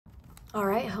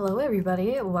Alright, hello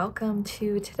everybody. Welcome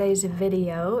to today's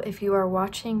video. If you are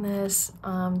watching this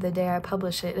the day I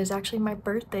publish it, it is actually my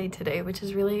birthday today, which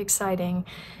is really exciting.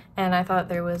 And I thought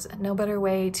there was no better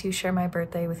way to share my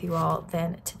birthday with you all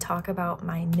than to talk about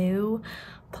my new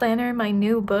planner, my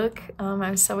new book.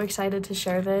 I'm so excited to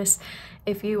share this.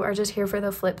 If you are just here for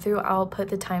the flip through, I'll put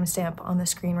the timestamp on the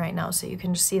screen right now so you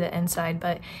can just see the inside.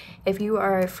 But if you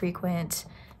are a frequent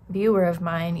viewer of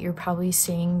mine, you're probably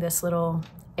seeing this little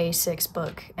A6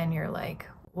 book and you're like,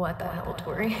 what the hell,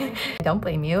 Tori? I don't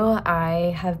blame you.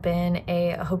 I have been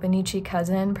a Hobonichi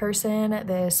cousin person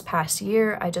this past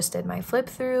year. I just did my flip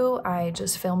through. I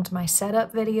just filmed my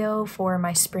setup video for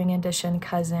my spring edition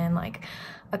cousin like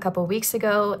a couple weeks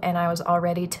ago, and I was all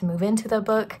ready to move into the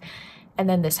book. And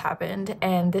then this happened,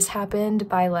 and this happened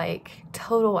by like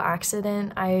total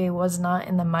accident. I was not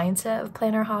in the mindset of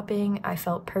planner hopping. I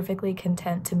felt perfectly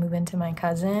content to move into my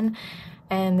cousin.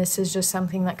 And this is just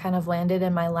something that kind of landed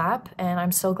in my lap, and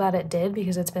I'm so glad it did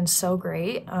because it's been so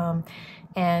great.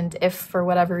 And if for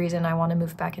whatever reason I want to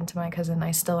move back into my cousin,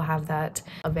 I still have that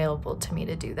available to me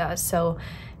to do that. So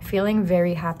feeling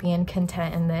very happy and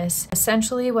content in this.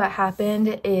 Essentially what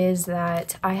happened is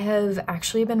that I have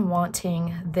actually been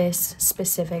wanting this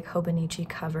specific Hobonichi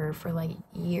cover for like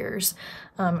years.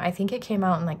 I think it came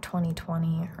out in like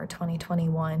 2020 or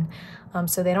 2021.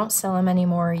 So they don't sell them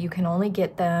anymore. You can only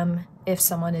get them if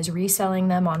someone is reselling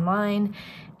them online,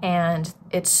 and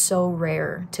it's so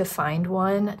rare to find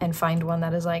one and find one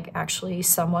that is like actually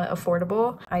somewhat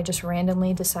affordable. I just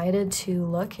randomly decided to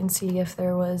look and see if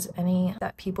there was any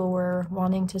that people were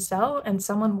wanting to sell, and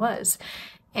someone was.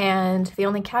 And the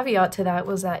only caveat to that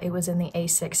was that it was in the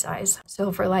A6 size.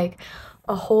 So for like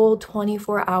a whole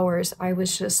 24 hours, I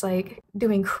was just like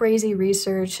doing crazy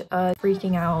research,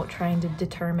 freaking out, trying to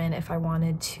determine if I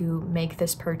wanted to make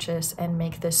this purchase and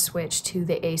make this switch to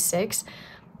the A6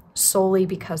 solely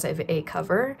because of a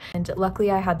cover. And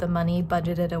luckily I had the money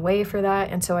budgeted away for that,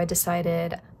 and so I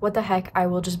decided, what the heck, I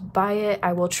will just buy it.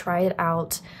 I will try it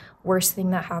out. Worst thing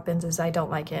that happens is I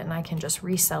don't like it and I can just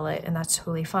resell it, and that's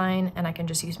totally fine, and I can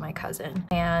just use my cousin.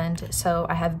 And so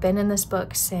I have been in this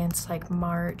book since like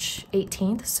March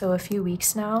 18th, so a few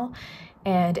weeks now,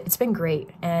 and it's been great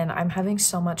and I'm having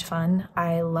so much fun.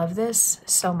 I love this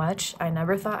so much. I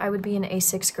never thought I would be an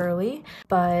A6 girly,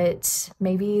 but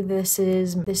maybe this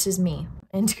is me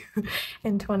in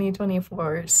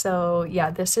 2024. So yeah,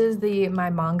 this is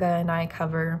my manga and I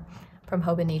cover from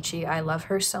Hobonichi. I love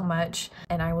her so much,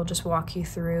 and I will just walk you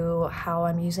through how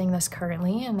I'm using this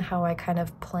currently and how I kind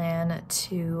of plan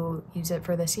to use it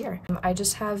for this year. I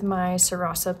just have my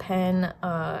Sarasa pen.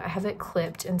 I have it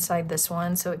clipped inside this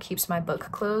one so it keeps my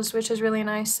book closed, which is really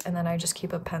nice, and then I just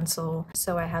keep a pencil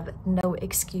so I have no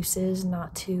excuses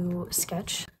not to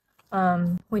sketch.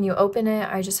 When you open it,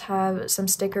 I just have some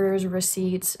stickers,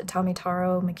 receipts, a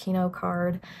Tamitaro Makino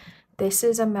card. This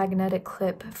is a magnetic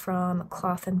clip from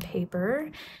Cloth and Paper,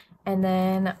 and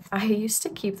then I used to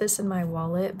keep this in my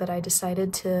wallet, but I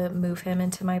decided to move him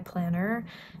into my planner.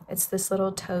 It's this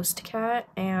little toast cat,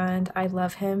 and I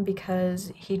love him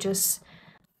because he just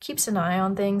keeps an eye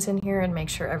on things in here and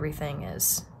makes sure everything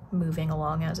is moving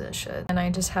along as it should. And I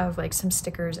just have like some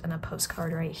stickers and a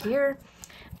postcard right here.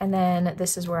 And then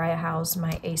this is where I house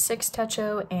my A6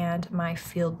 Techo and my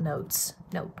field notes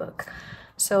notebook.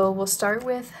 So we'll start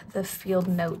with the field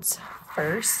notes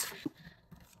first.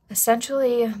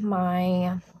 Essentially,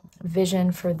 my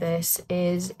vision for this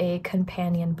is a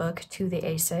companion book to the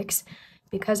A6.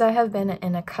 Because I have been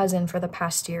in a cousin for the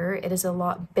past year, it is a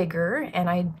lot bigger, and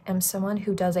I am someone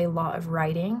who does a lot of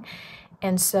writing.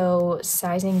 And so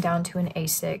sizing down to an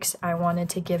A6, I wanted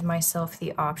to give myself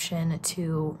the option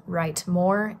to write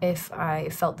more if I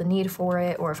felt the need for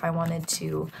it, or if I wanted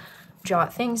to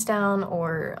jot things down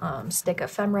or stick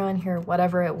ephemera in here,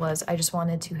 whatever it was. I just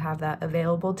wanted to have that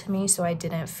available to me so I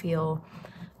didn't feel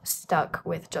stuck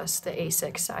with just the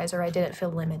A6 size, or I didn't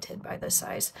feel limited by the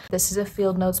size. This is a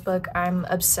field notes book. I'm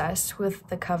obsessed with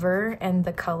the cover and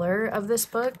the color of this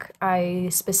book. I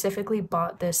specifically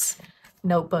bought this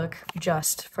notebook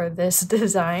just for this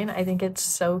design. I think it's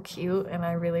so cute and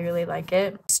I really like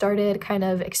it. Started kind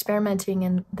of experimenting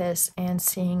in this and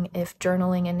seeing if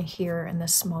journaling in here in the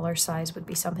smaller size would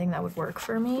be something that would work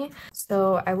for me.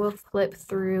 So I will flip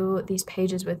through these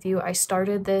pages with you. I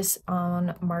started this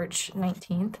on March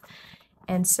 19th.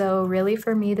 And so really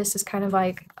for me, this is kind of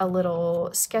like a little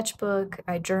sketchbook.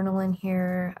 I journal in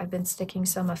here. I've been sticking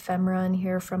some ephemera in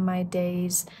here from my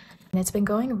days, and it's been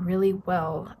going really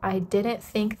well. I didn't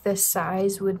think this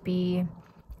size would be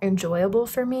enjoyable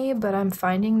for me, but I'm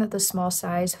finding that the small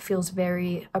size feels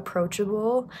very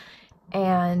approachable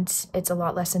and it's a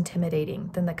lot less intimidating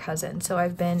than the cousin. So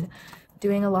I've been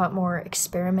doing a lot more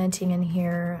experimenting in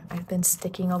here. I've been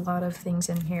sticking a lot of things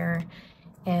in here,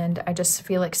 and I just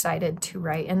feel excited to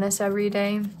write in this every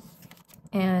day.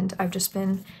 And I've just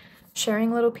been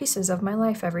sharing little pieces of my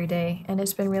life every day, and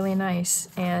it's been really nice.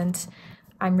 And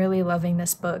I'm really loving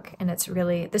this book, and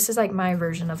this is like my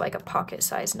version of like a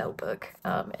pocket-sized notebook,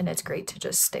 and it's great to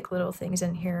just stick little things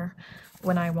in here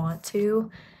when I want to.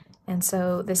 And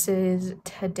so this is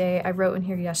today. I wrote in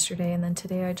here yesterday, and then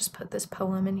today I just put this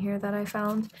poem in here that I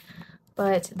found.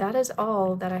 But that is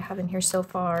all that I have in here so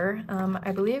far.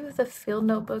 I believe the field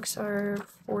notebooks are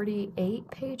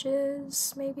 48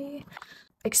 pages, maybe.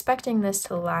 Expecting this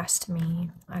to last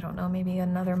me, I don't know, maybe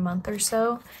another month or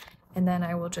so, and then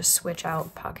I will just switch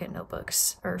out pocket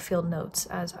notebooks or field notes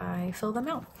as I fill them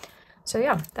out. So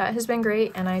yeah, that has been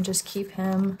great, and I just keep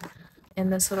him in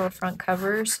this little front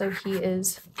cover so he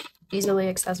is easily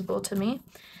accessible to me.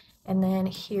 And then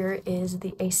here is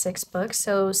the A6 book.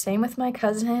 So same with my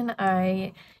cousin,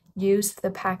 I used the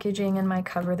packaging in my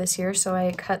cover this year, so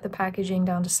I cut the packaging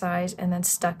down to size and then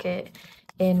stuck it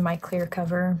in my clear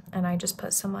cover, and I just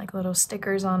put some like little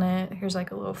stickers on it. Here's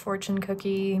like a little fortune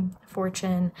cookie,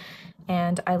 fortune,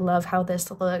 and I love how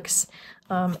this looks.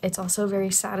 It's also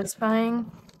very satisfying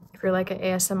if you're like an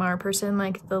ASMR person,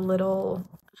 like the little,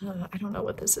 I don't know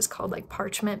what this is called, like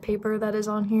parchment paper that is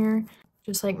on here.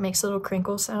 Just like makes little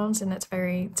crinkle sounds, and it's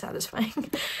very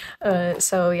satisfying.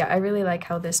 So yeah, I really like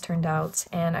how this turned out,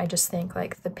 and I just think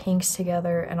like the pinks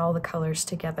together and all the colors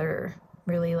together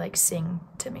really like sing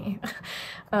to me.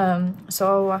 So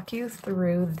I'll walk you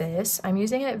through this. I'm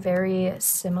using it very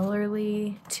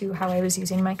similarly to how I was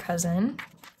using my cousin.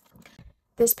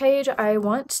 This page, I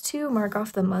want to mark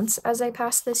off the months as I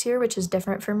pass this year, which is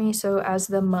different for me. So as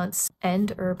the months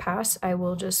end or pass, I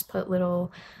will just put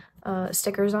little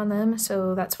stickers on them,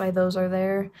 so that's why those are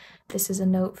there. This is a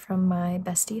note from my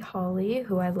bestie Holly,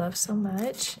 who I love so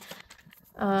much.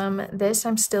 This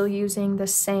I'm still using the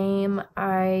same.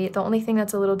 The only thing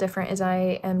that's a little different is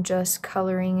I am just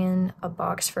coloring in a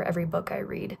box for every book I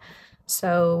read.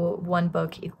 So one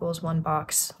book equals one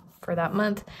box for that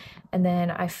month, and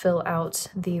then I fill out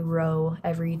the row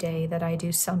every day that I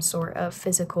do some sort of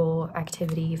physical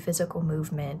activity, physical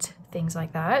movement, things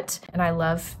like that. And I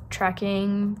love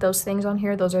tracking those things on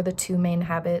here. Those are the two main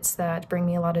habits that bring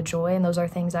me a lot of joy, and those are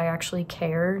things I actually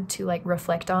care to like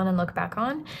reflect on and look back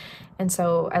on. And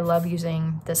so I love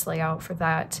using this layout for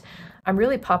that. I'm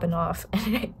really popping off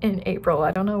in April.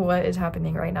 I don't know what is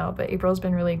happening right now, but April's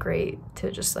been really great to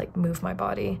just like move my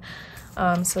body.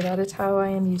 So that is how I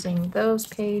am using those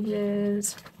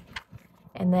pages.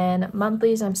 And then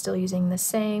monthlies, I'm still using the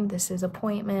same. This is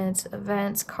appointments,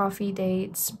 events, coffee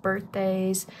dates,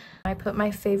 birthdays. I put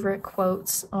my favorite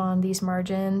quotes on these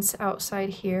margins outside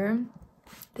here.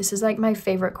 This is like my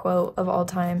favorite quote of all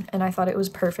time, and I thought it was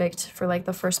perfect for like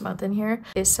the first month in here.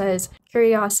 It says,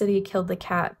 "Curiosity killed the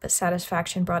cat, but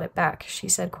satisfaction brought it back," she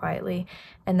said quietly,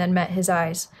 and then met his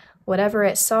eyes. "Whatever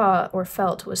it saw or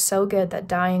felt was so good that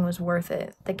dying was worth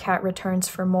it. The cat returns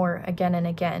for more again and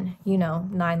again. You know,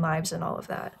 9 lives and all of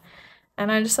that."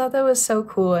 And I just thought that was so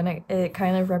cool, and it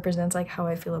kind of represents like how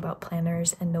I feel about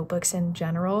planners and notebooks in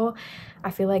general. I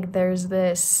feel like there's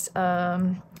this,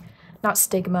 not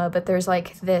stigma, but there's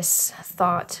like this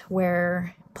thought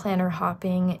where planner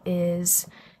hopping is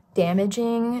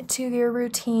damaging to your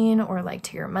routine or like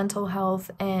to your mental health.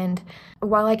 And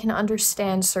while I can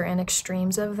understand certain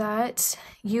extremes of that,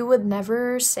 you would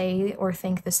never say or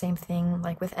think the same thing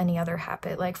like with any other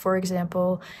habit. Like for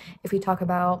example, if we talk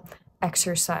about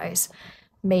exercise,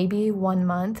 maybe one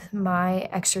month my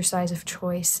exercise of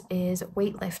choice is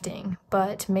weightlifting,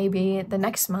 but maybe the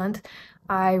next month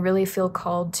I really feel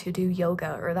called to do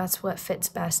yoga, or that's what fits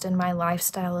best in my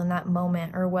lifestyle in that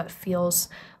moment, or what feels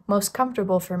most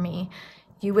comfortable for me.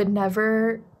 You would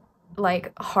never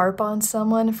like harp on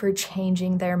someone for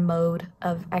changing their mode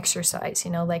of exercise,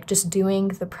 you know, like just doing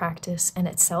the practice in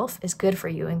itself is good for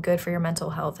you and good for your mental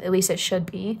health. At least it should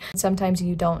be. Sometimes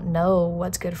you don't know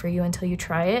what's good for you until you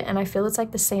try it. And I feel it's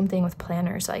like the same thing with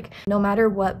planners. Like no matter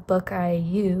what book I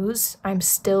use, I'm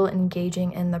still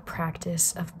engaging in the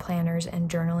practice of planners and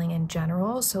journaling in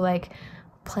general. So like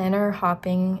planner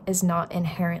hopping is not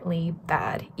inherently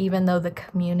bad, even though the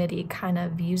community kind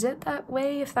of views it that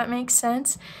way, if that makes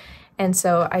sense. And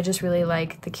so I just really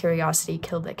like the "curiosity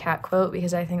killed the cat" quote,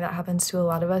 because I think that happens to a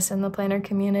lot of us in the planner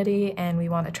community, and we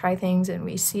want to try things and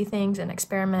we see things and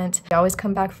experiment. We always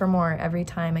come back for more every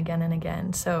time, again and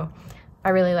again. So I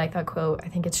really like that quote. I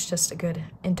think it's just a good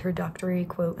introductory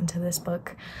quote into this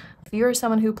book. If you're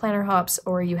someone who planner hops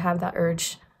or you have that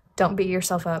urge, don't beat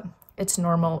yourself up. it's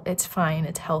normal, it's fine,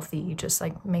 it's healthy. Just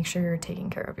like make sure you're taking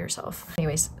care of yourself.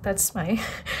 Anyways, that's my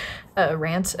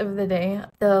rant of the day.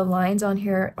 The lines on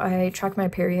here, I track my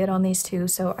period on these too,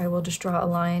 so I will just draw a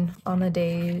line on the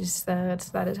days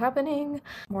that is happening.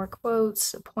 More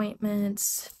quotes,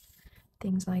 appointments,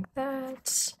 things like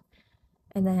that.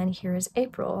 And then here is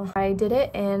April. I did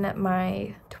it in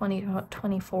my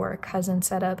 2024 cousin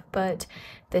setup, but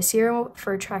this year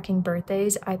for tracking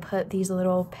birthdays, I put these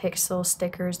little pixel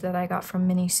stickers that I got from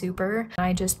Mini Super.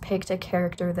 I just picked a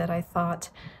character that I thought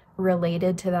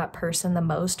related to that person the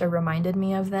most or reminded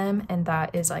me of them, and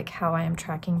that is like how I am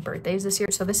tracking birthdays this year.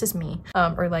 So this is me,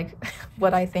 or like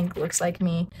what I think looks like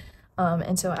me.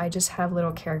 And so I just have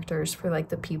little characters for like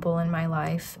the people in my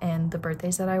life and the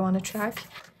birthdays that I want to track.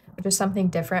 Just something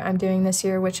different I'm doing this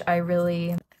year, which I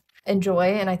really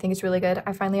enjoy and I think it's really good.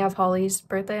 I finally have Holly's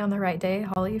birthday on the right day.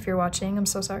 Holly, if you're watching, I'm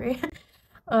so sorry.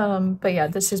 But yeah,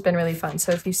 this has been really fun.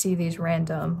 So if you see these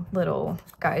random little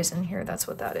guys in here, that's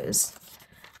what that is.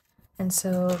 And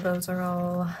so those are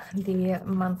all the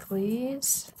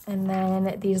monthlies. And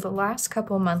then these last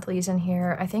couple monthlies in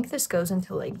here, I think this goes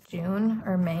until like June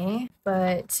or May,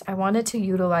 but I wanted to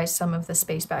utilize some of the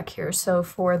space back here. So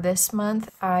for this month,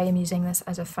 I am using this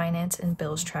as a finance and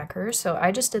bills tracker. So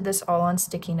I just did this all on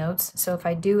sticky notes. So if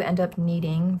I do end up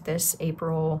needing this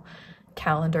April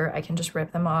calendar, I can just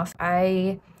rip them off.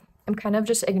 I am kind of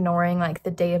just ignoring like the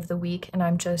day of the week, and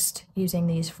I'm just using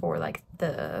these for like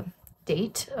the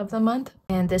date of the month,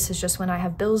 and this is just when I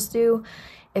have bills due.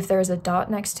 If there's a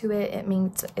dot next to it, it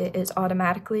means it is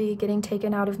automatically getting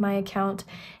taken out of my account.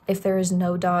 If there is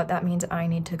no dot, that means I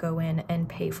need to go in and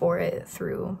pay for it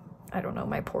through, I don't know,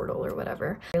 my portal or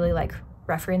whatever. I really like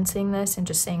referencing this and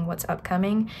just saying what's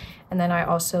upcoming. And then I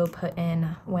also put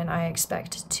in when I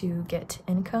expect to get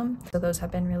income. So those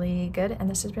have been really good, and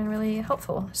this has been really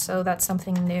helpful. So that's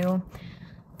something new.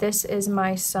 This is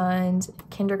my son's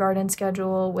kindergarten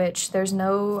schedule, which there's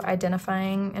no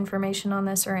identifying information on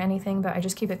this or anything, but I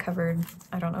just keep it covered,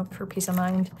 I don't know, for peace of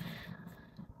mind.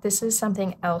 This is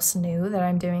something else new that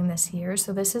I'm doing this year.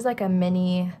 So this is like a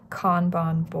mini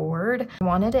Kanban board. I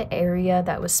wanted an area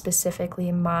that was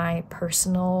specifically my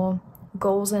personal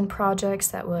goals and projects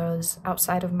that was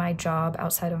outside of my job,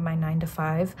 outside of my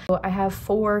 9-to-5. So I have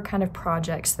 4 kind of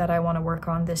projects that I want to work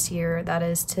on this year. That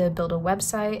is to build a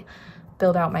website,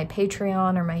 build out my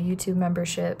Patreon or my YouTube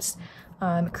memberships,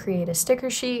 create a sticker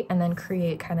sheet, and then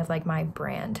create kind of like my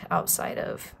brand outside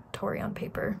of Tori on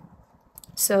Paper.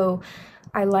 So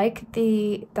I like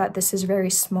that this is very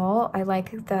small. I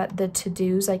like that the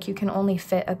to-dos, like you can only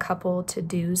fit a couple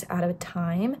to-dos at a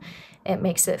time. It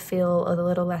makes it feel a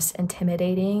little less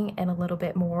intimidating and a little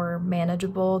bit more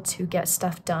manageable to get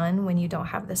stuff done when you don't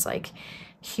have this like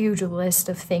huge list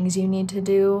of things you need to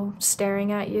do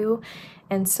staring at you.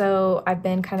 And so I've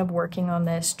been kind of working on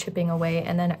this, chipping away,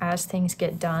 and then as things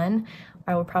get done,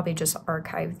 I will probably just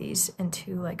archive these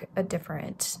into like a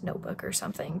different notebook or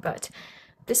something. But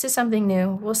this is something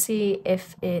new. We'll see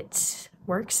if it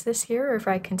works this year or if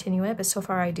I continue it, but so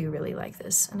far I do really like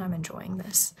this and I'm enjoying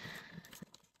this.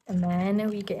 And then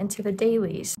we get into the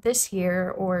dailies. This year,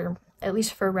 or at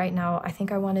least for right now, I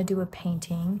think I want to do a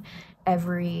painting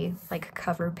every like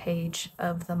cover page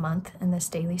of the month in this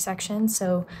daily section.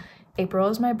 So April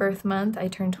is my birth month. I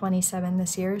turned 27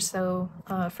 this year, so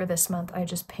for this month I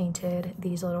just painted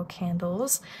these little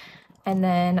candles. And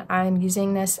then I'm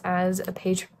using this as a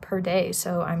page per day,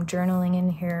 so I'm journaling in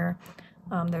here.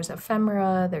 There's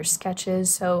ephemera, there's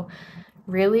sketches, so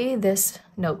really this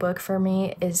notebook for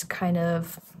me is kind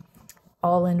of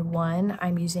all in one.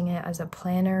 I'm using it as a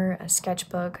planner, a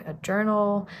sketchbook, a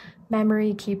journal,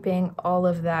 memory keeping, all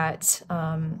of that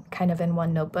kind of in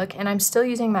one notebook. And I'm still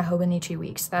using my Hobonichi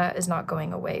weeks. That is not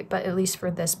going away, but at least for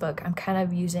this book, I'm kind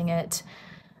of using it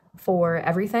for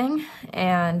everything.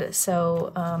 And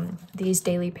so these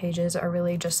daily pages are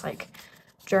really just like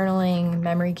journaling,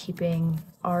 memory keeping,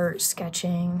 art,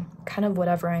 sketching, kind of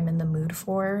whatever I'm in the mood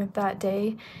for that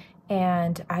day.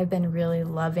 And I've been really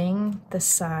loving the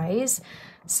size.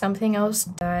 Something else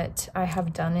that I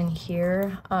have done in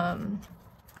here,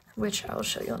 which I'll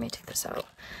show you. Let me take this out.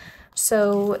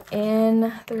 So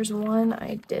there's one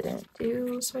I didn't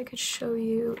do, so I could show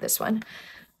you this one.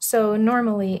 So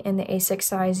normally in the A6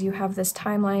 size, you have this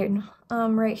timeline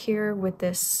right here with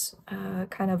this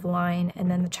kind of line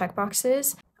and then the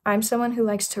checkboxes. I'm someone who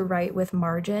likes to write with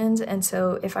margins, and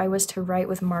so if I was to write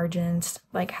with margins,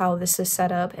 like how this is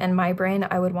set up in my brain,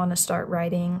 I would want to start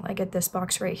writing like at this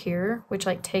box right here, which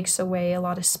like takes away a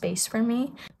lot of space for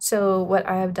me. So what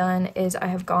I have done is I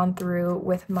have gone through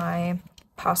with my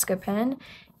Posca pen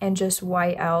and just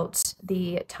white out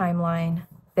the timeline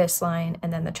this line,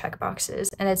 and then the check boxes.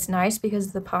 And it's nice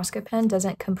because the Posca pen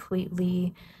doesn't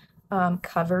completely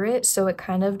cover it, so it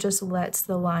kind of just lets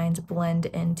the lines blend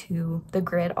into the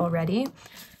grid already.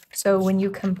 So when you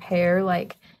compare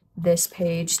like this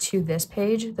page to this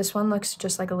page, this one looks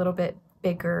just like a little bit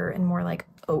bigger and more like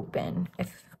open,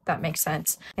 if that makes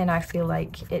sense. And I feel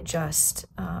like it just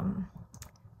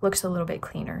looks a little bit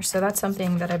cleaner. So that's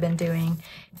something that I've been doing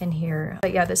in here.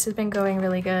 But yeah, this has been going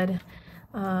really good.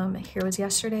 Here was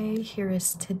yesterday, here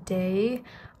is today.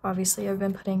 Obviously I've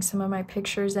been putting some of my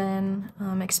pictures in,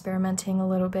 experimenting a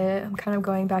little bit. I'm kind of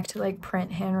going back to like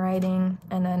print handwriting,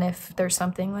 and then if there's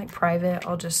something like private,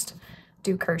 I'll just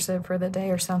do cursive for the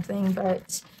day or something.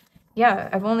 But yeah,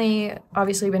 I've only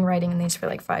obviously been writing in these for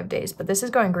like 5 days, but this is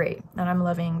going great and I'm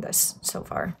loving this so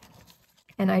far.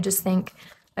 And I just think,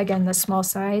 again, the small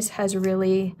size has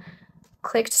really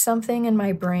clicked something in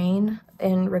my brain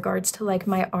in regards to like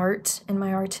my art and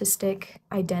my artistic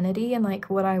identity and like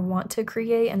what I want to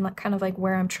create and like kind of like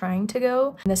where I'm trying to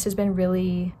go. And this has been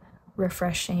really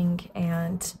refreshing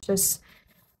and just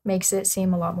makes it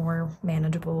seem a lot more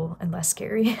manageable and less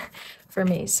scary for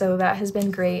me. So that has been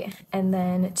great. And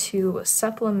then to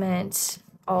supplement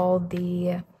all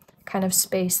the kind of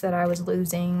space that I was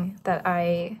losing that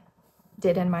I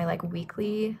did in my like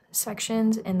weekly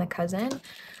sections in the cousin,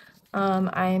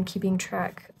 I am keeping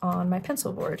track on my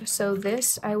pencil board. So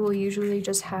this I will usually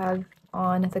just have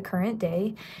on the current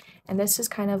day, and this is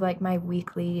kind of like my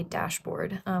weekly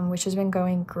dashboard, which has been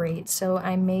going great. So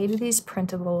I made these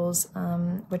printables,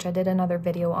 which I did another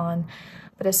video on,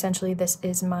 but essentially this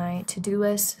is my to-do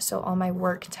list. So all my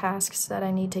work tasks that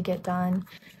I need to get done.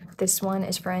 This one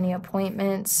is for any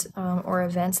appointments or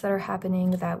events that are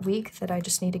happening that week that I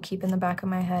just need to keep in the back of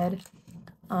my head.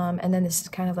 And then this is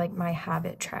kind of like my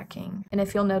habit tracking. And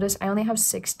if you'll notice, I only have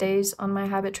 6 days on my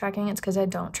habit tracking. It's because I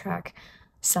don't track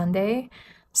Sunday.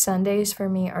 Sundays for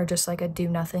me are just like a do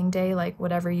nothing day. Like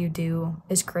whatever you do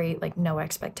is great, like no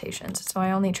expectations. So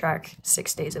I only track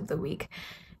 6 days of the week.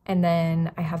 And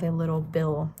then I have a little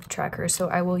bill tracker. So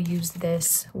I will use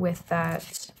this with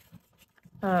that,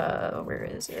 where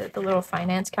is it? The little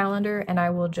finance calendar. And I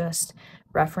will just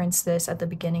reference this at the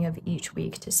beginning of each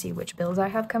week to see which bills I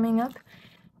have coming up.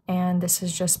 And this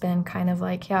has just been kind of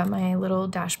like, yeah, my little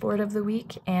dashboard of the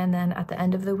week. And then at the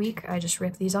end of the week, I just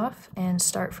rip these off and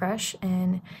start fresh.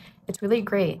 And it's really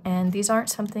great. And these aren't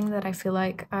something that I feel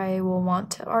like I will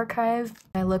want to archive.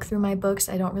 I look through my books.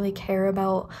 I don't really care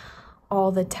about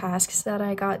all the tasks that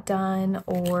I got done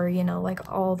or, you know, like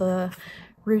all the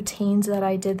routines that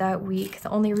I did that week. The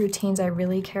only routines I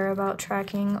really care about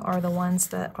tracking are the ones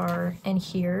that are in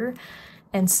here.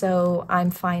 And so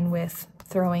I'm fine with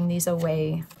throwing these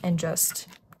away and just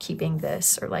keeping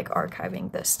this or like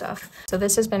archiving this stuff. So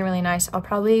this has been really nice. I'll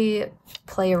probably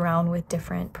play around with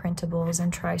different printables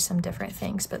and try some different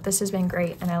things, but this has been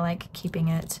great and I like keeping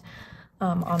it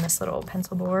on this little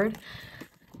pencil board.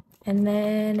 And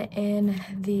then in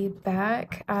the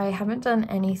back, I haven't done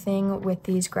anything with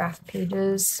these graph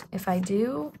pages. If I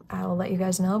do, I'll let you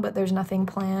guys know, but there's nothing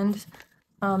planned.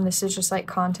 This is just like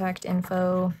contact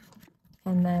info.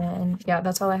 And then, yeah,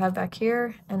 that's all I have back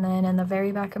here. And then in the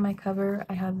very back of my cover,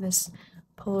 I have this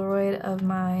Polaroid of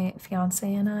my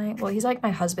fiance and I. Well, he's like my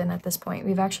husband at this point.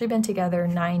 We've actually been together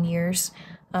 9 years,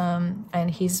 and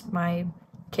he's my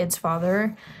kid's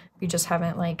father. We just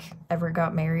haven't like ever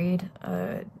got married.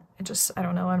 I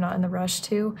don't know, I'm not in the rush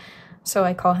to. So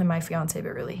I call him my fiance,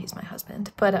 but really he's my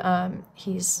husband. But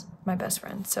he's my best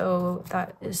friend. So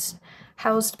that is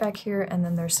housed back here. And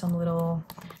then there's some little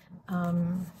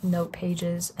note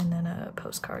pages and then a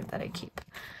postcard that I keep.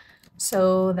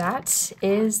 So that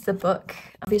is the book.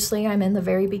 Obviously I'm in the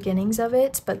very beginnings of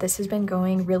it, but this has been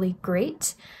going really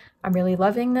great. I'm really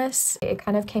loving this. It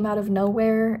kind of came out of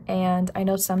nowhere, and I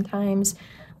know sometimes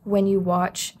when you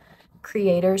watch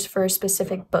creators for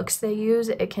specific books they use,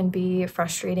 it can be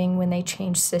frustrating when they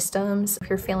change systems. If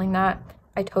you're feeling that,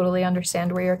 I totally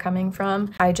understand where you're coming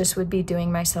from. I just would be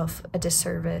doing myself a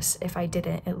disservice if I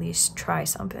didn't at least try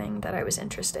something that I was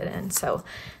interested in. So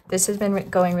this has been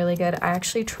going really good. I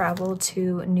actually traveled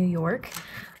to New York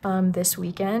this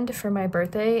weekend for my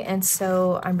birthday, and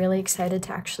so I'm really excited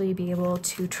to actually be able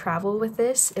to travel with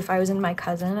this. If I was in my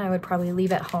cousin, I would probably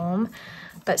leave it home,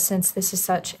 but since this is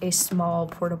such a small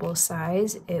portable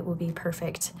size, it will be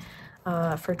perfect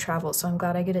for travel. So I'm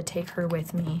glad I get to take her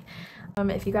with me.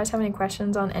 If you guys have any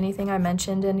questions on anything I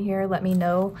mentioned in here, let me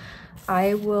know.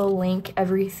 I will link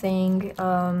everything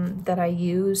that I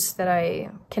use that I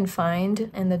can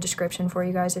find in the description for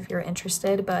you guys if you're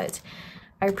interested. But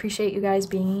I appreciate you guys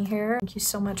being here. Thank you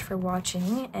so much for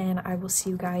watching, and I will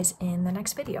see you guys in the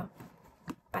next video.